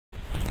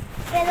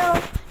pero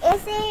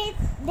ese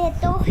de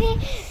toje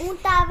un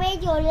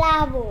cabello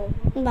largo.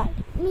 Vale.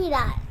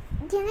 Mira,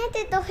 tiene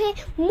de toje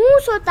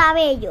mucho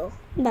cabello.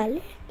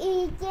 Vale.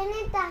 Y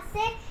tiene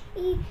taser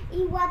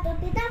y cuando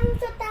te da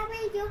mucho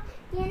cabello,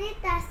 tiene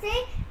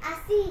taser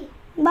así.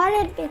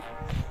 Vale.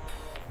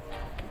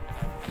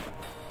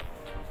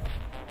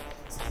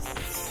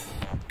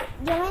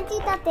 Yo me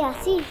quítate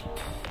así.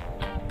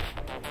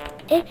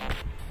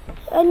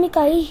 Ay, me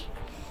caí.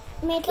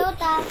 Me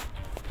toca.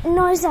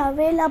 No,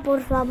 Isabela,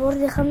 por favor,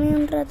 déjame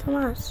un rato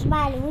más.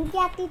 Vale, un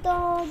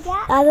ratito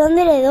ya. ¿A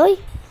dónde le doy?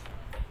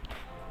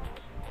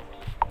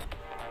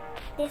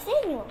 Te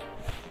enseño.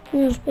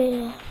 No,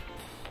 espera.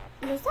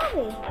 ¿Lo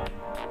sabes?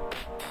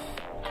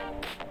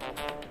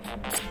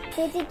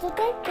 Te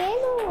toca el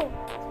pelo.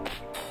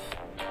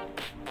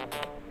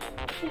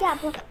 Ya,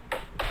 pues.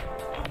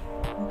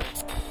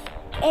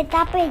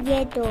 Está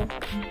pelleto.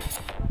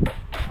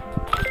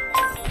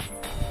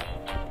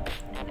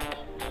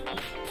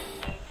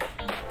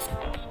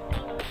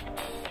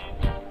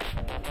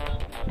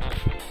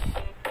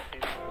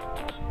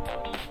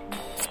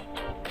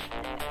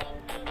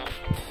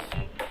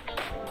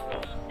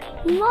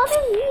 Madre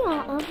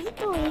mía, ¿has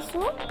visto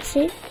eso?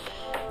 Sí.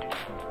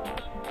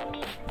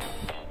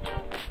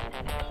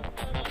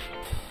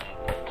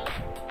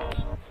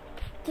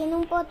 Tiene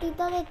un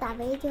potito de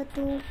cabello,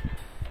 tú.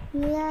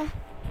 Mira,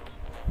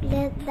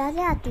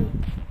 dale a ti.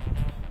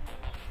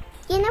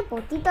 Tiene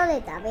potito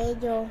de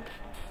cabello.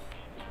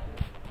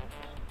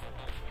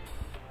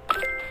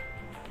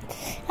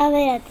 A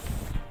ver, a ti.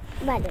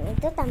 Vale,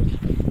 esto también.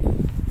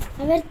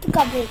 A ver tu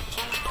cabello.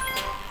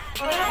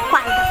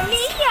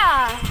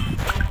 ¡Amiga!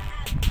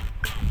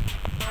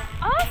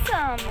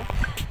 Awesome.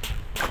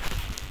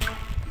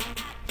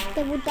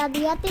 ¿Te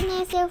gustaría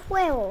tener ese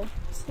juego?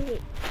 Sí.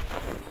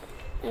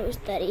 Me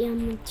gustaría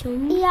mucho.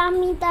 Y a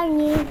mí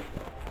también.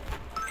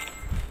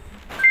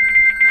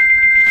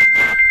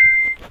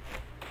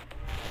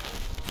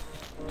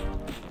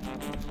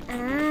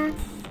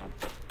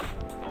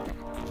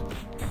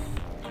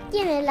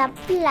 Tiene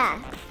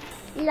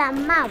la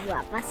más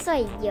guapa,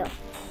 soy yo.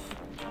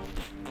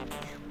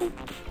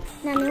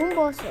 Dame un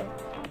bozo.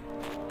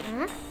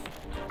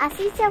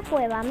 Así se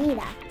juega,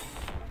 mira.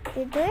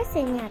 Te estoy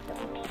enseñando.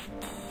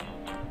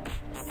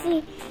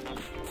 Si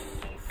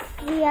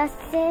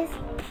haces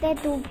de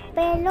tu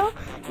pelo,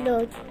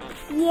 lo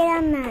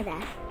quiera nada.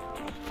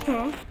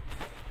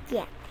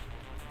 Ya.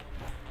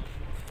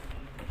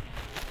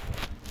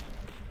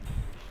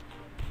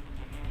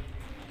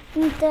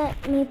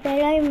 Mi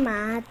pelo es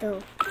mato.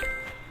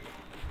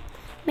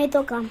 Me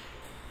toca.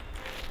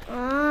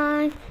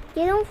 Ay,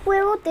 quiero un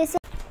juego de ese.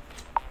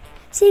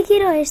 Sí,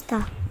 quiero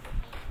esta.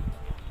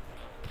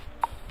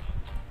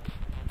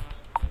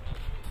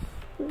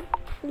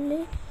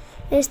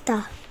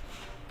 Esta.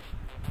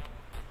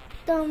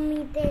 Con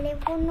mi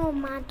teléfono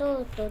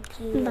mato todo,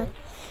 tío.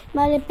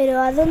 Vale, pero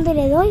 ¿a dónde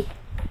le doy?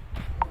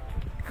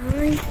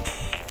 Ay,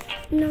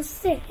 No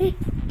sé.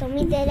 con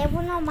mi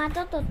teléfono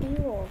mato todo,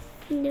 tío.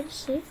 No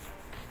sé.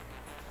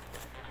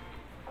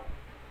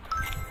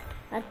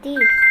 A ti.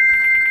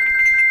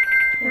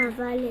 Ah,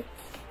 vale.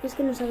 Es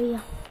que no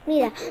sabía.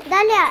 Mira,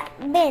 dale a...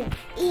 Ven.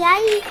 Y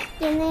ahí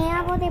tiene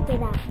algo de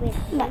pedal. Ven.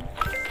 Vale.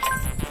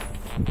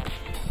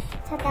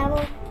 Se acabó.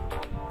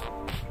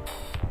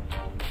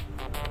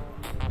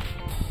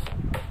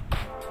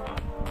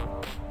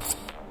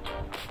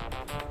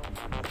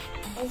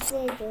 En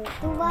serio,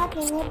 tú vas a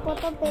tener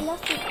poco pelo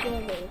si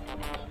quieres.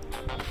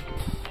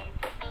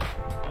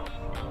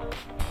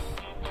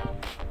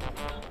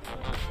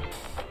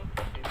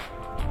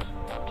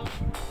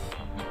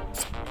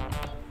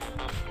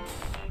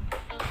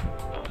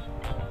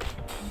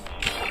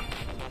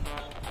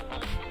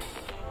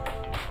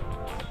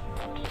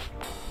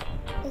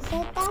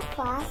 Eso está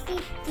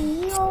fácil,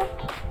 tío.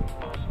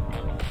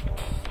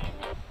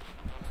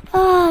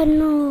 Ah,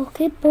 no,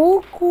 qué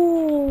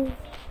poco.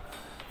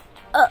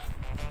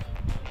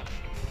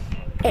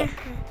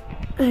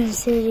 En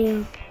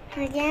serio.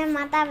 Ya me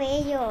mata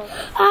bello.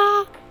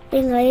 Ah,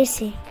 venga,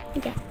 ese.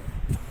 Ya.